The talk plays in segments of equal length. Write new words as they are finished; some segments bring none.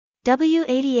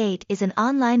W88 is an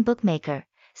online bookmaker,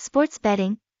 sports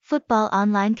betting, football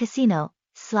online casino,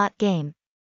 slot game.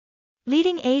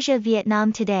 Leading Asia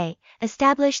Vietnam today,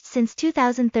 established since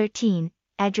 2013,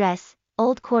 address,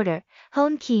 Old Quarter,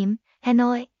 Hon Kim,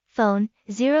 Hanoi, phone,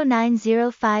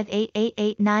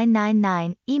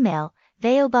 0905888999, email,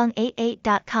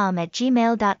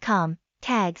 vayobang88.com@gmail.com,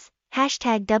 tags,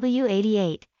 hashtag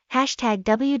W88, hashtag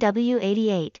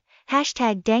WW88,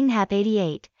 hashtag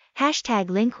Denghap88, hashtag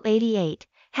Link88,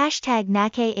 hashtag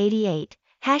Nake88,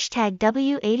 hashtag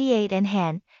W88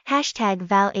 Enhan, hashtag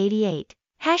Vow88,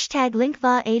 hashtag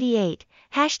Linkva88,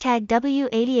 hashtag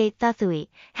W88 Thuthui,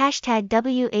 hashtag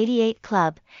W88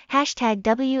 Club, hashtag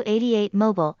W88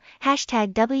 Mobile,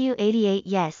 hashtag W88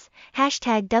 Yes,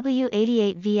 hashtag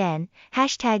W88 VN,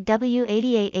 hashtag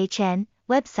W88HN,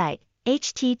 website,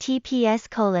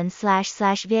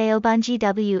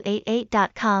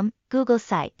 https://vayobangw88.com, Google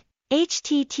site,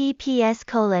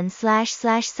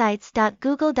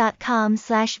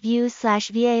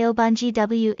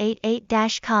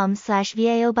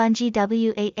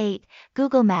 https://sites.google.com/view/vayobangw88.com/vayobangw88,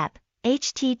 Google Map,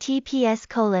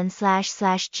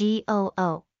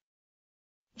 https://goo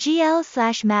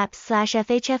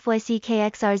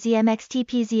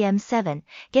gl/maps/fhfyckxrzmxtpzm7,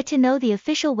 get to know the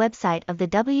official website of the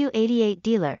W88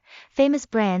 dealer. Famous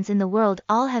brands in the world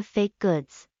all have fake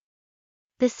goods.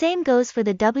 The same goes for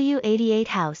the W88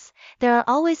 house. There are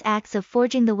always acts of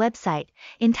forging the website,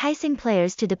 enticing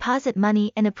players to deposit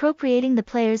money and appropriating the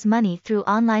players' money through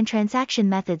online transaction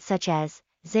methods such as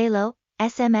Zalo,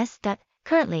 SMS.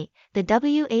 Currently, the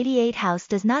W88 house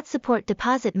does not support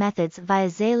deposit methods via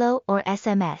Zalo or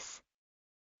SMS.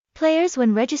 Players,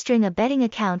 when registering a betting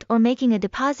account or making a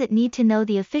deposit, need to know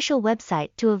the official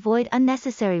website to avoid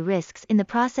unnecessary risks in the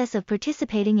process of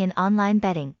participating in online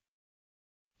betting.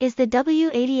 Is the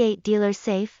W88 dealer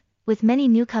safe? With many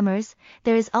newcomers,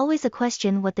 there is always a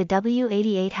question what the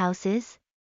W88 house is.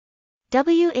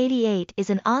 W88 is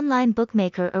an online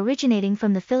bookmaker originating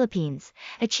from the Philippines,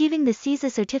 achieving the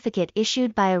CISA certificate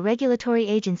issued by a regulatory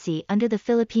agency under the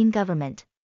Philippine government.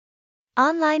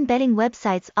 Online betting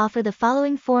websites offer the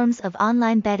following forms of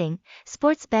online betting: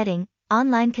 sports betting,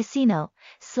 online casino,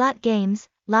 slot games,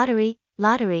 lottery,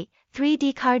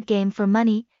 3D card game for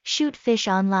money, shoot fish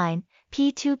online,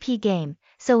 P2P game.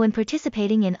 So when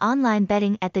participating in online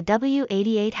betting at the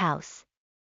W88 house,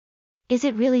 is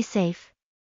it really safe?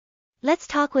 Let's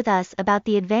talk with us about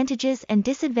the advantages and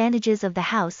disadvantages of the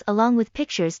house along with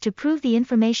pictures to prove the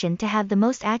information to have the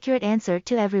most accurate answer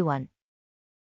to everyone.